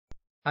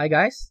Hi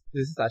guys,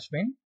 this is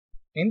Ashwin.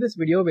 In this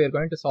video we are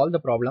going to solve the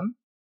problem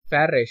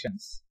fair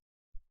rations.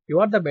 You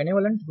are the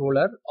benevolent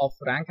ruler of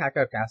Rank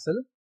Hacker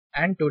Castle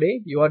and today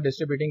you are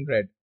distributing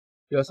bread.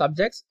 Your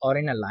subjects are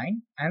in a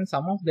line and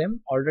some of them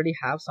already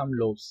have some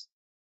loaves.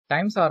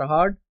 Times are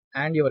hard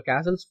and your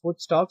castle's food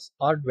stocks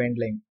are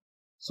dwindling.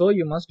 So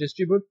you must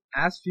distribute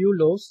as few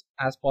loaves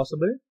as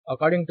possible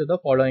according to the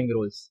following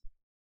rules.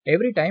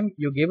 Every time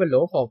you give a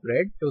loaf of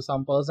bread to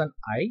some person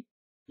I,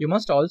 you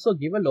must also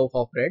give a loaf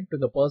of bread to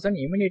the person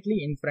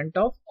immediately in front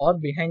of or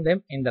behind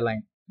them in the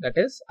line, that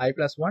is I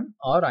plus 1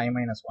 or I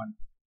minus 1.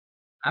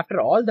 After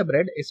all the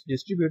bread is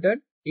distributed,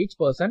 each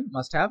person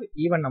must have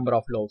even number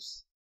of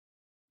loaves.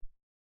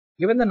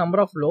 Given the number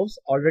of loaves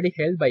already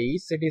held by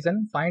each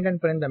citizen, find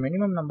and print the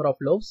minimum number of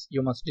loaves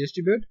you must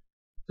distribute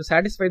to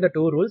satisfy the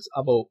two rules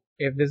above.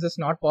 If this is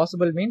not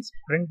possible means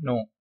print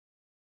no.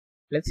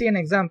 Let's see an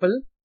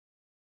example.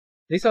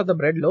 These are the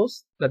bread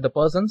loaves that the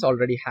persons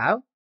already have.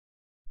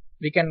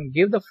 We can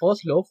give the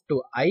first loaf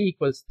to I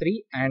equals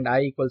 3 and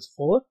I equals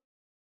 4.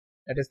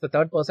 That is the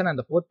third person and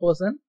the fourth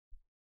person.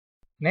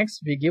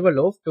 Next, we give a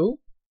loaf to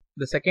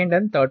the second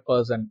and third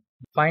person.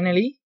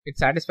 Finally, it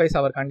satisfies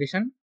our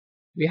condition.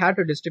 We have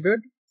to distribute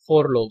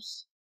 4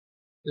 loaves.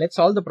 Let's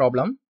solve the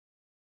problem.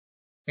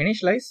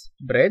 Initialize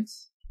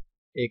breads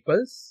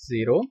equals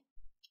 0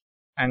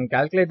 and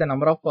calculate the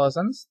number of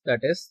persons, that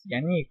is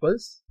n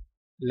equals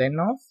len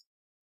of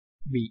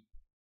b.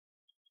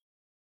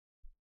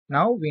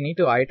 Now we need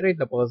to iterate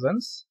the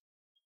persons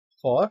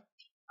for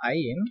I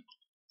in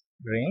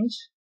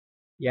range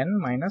n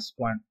minus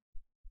 1.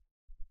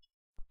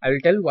 I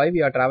will tell why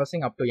we are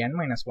traversing up to n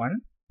minus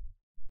 1.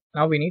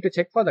 Now we need to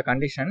check for the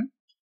condition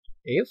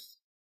if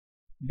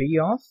b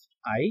of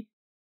I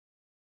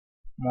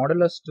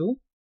modulus 2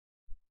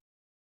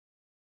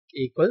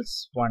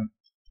 equals 1.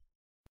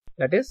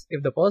 That is,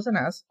 if the person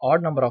has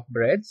odd number of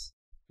breads,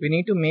 we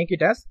need to make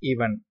it as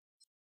even.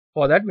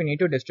 For that we need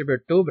to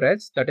distribute 2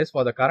 breads, that is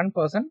for the current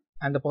person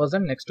and the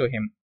person next to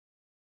him.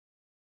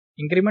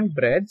 Increment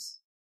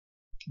breads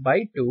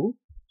by 2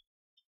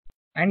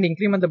 and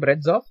increment the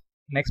breads of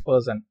next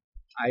person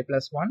I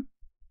plus 1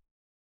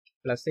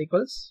 plus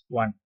equals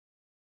 1.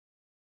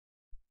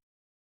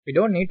 We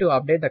don't need to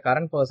update the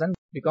current person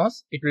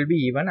because it will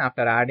be even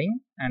after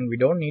adding and we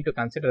don't need to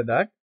consider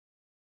that.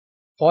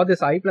 For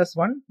this I plus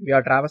 1 we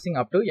are traversing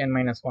up to n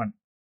minus 1.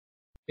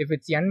 If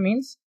it's n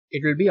means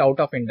it will be out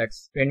of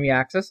index when we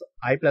access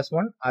I plus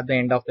 1 at the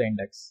end of the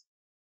index.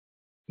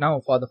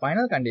 Now for the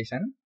final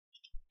condition,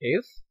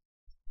 if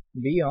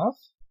b of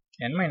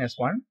n minus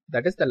 1,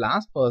 that is the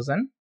last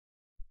person,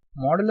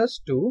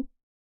 modulus 2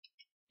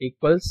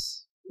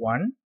 equals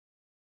 1,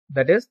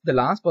 that is the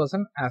last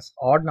person has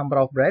odd number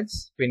of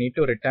breads, we need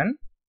to return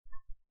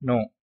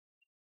no,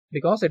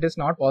 because it is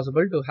not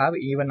possible to have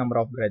even number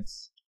of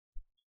breads.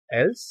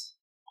 Else,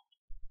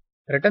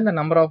 return the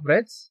number of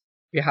breads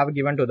we have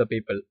given to the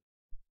people,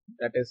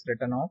 that is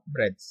return of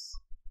breads.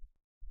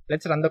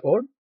 Let's run the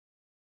code.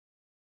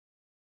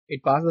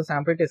 It passed the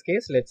sample test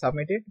case. Let's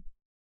submit it.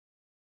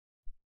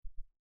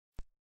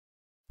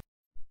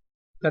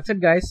 That's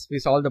it guys, we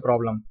solved the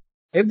problem.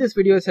 If this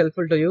video is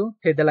helpful to you,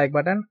 hit the like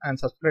button and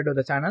subscribe to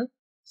the channel.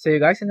 See you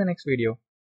guys in the next video.